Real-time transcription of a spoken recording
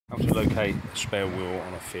How to locate a spare wheel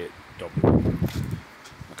on a Fiat Doblo.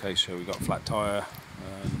 Okay, so we've got a flat tyre,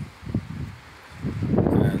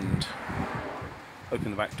 and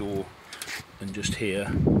open the back door, and just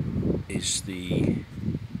here is the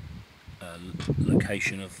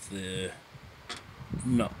location of the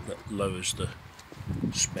nut that lowers the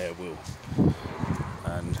spare wheel,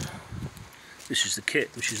 and this is the kit,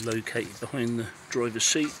 which is located behind the driver's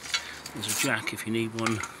seat. There's a jack if you need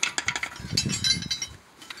one.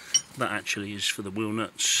 That actually is for the wheel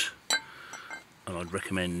nuts, and I'd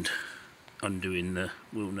recommend undoing the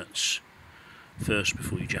wheel nuts first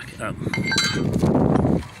before you jack it up.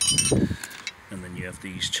 And then you have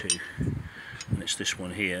these two, and it's this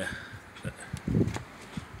one here that you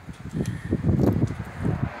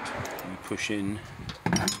push in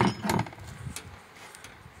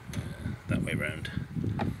that way round,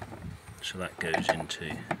 so that goes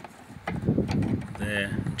into there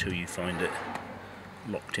until you find it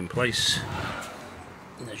locked in place.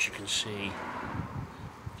 And as you can see,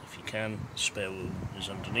 if you can, the spare wheel is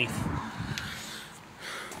underneath.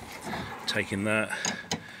 Taking that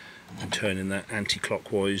and turning that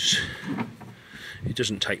anti-clockwise, it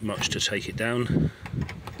doesn't take much to take it down.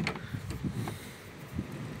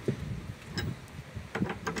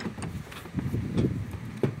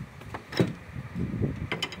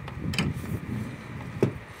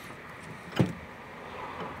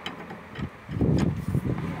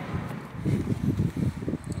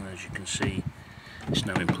 As you can see, it's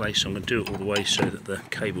now in place. I'm going to do it all the way so that the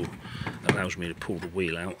cable allows me to pull the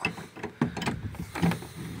wheel out.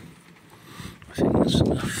 I think that's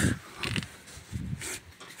enough.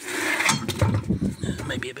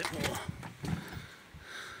 Maybe a bit more.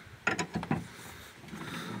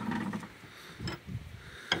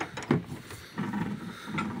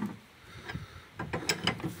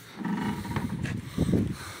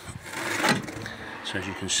 So as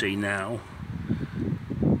you can see now,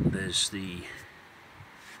 there's the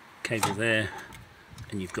cable there,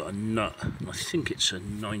 and you've got a nut, and I think it's a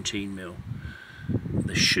 19mm.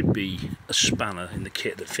 There should be a spanner in the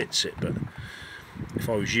kit that fits it, but if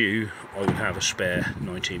I was you, I would have a spare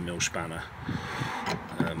 19mm spanner.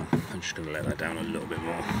 I'm just going to let that down a little bit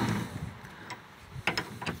more.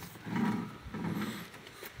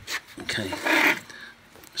 Okay,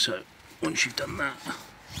 so once you've done that,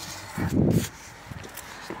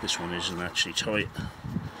 this one isn't actually tight.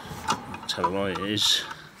 I'll tell you why it is.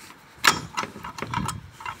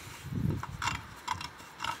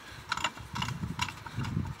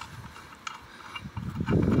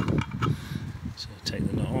 So take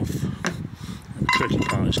the nut off, and the tricky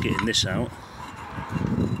part is getting this out.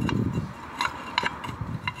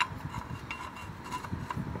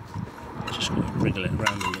 Just got to wriggle it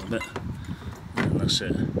around a little bit, and that's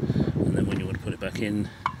it. And then when you want to put it back in,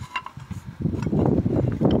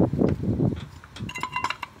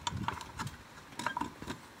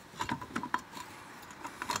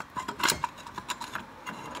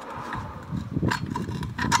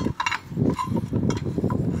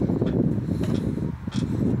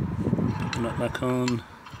 nut back on.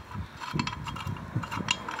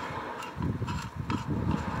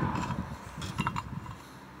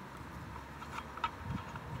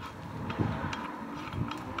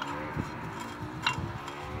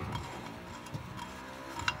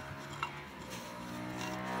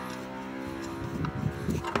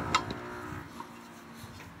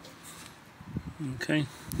 Okay.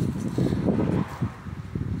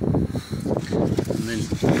 And then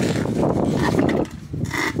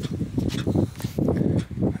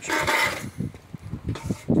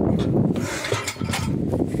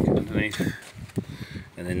underneath,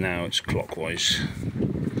 and then now it's clockwise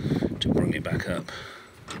to bring it back up.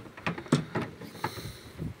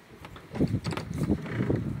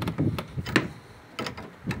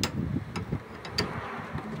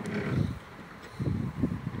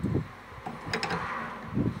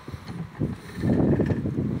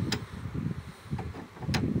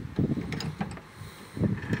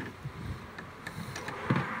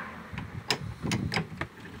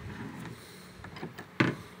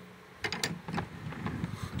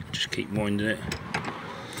 Just keep winding it.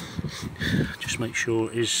 Just make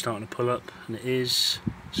sure it is starting to pull up, and it is.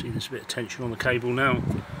 See, there's a bit of tension on the cable now.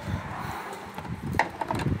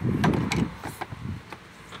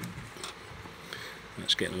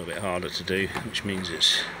 That's getting a little bit harder to do, which means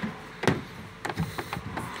it's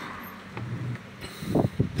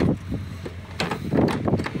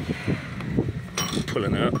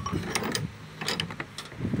pulling up.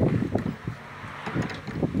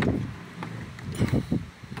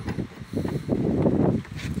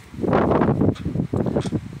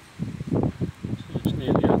 So it's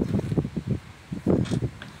nearly up.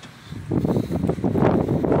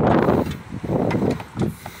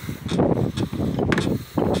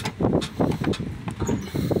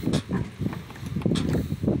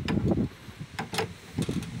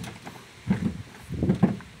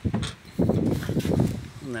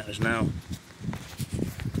 and that is now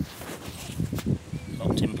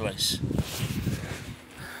locked in place.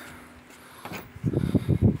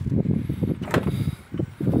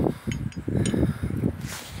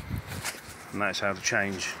 And that's how to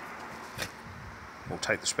change or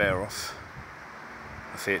take the spare off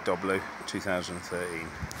a Fiat Doblo 2013.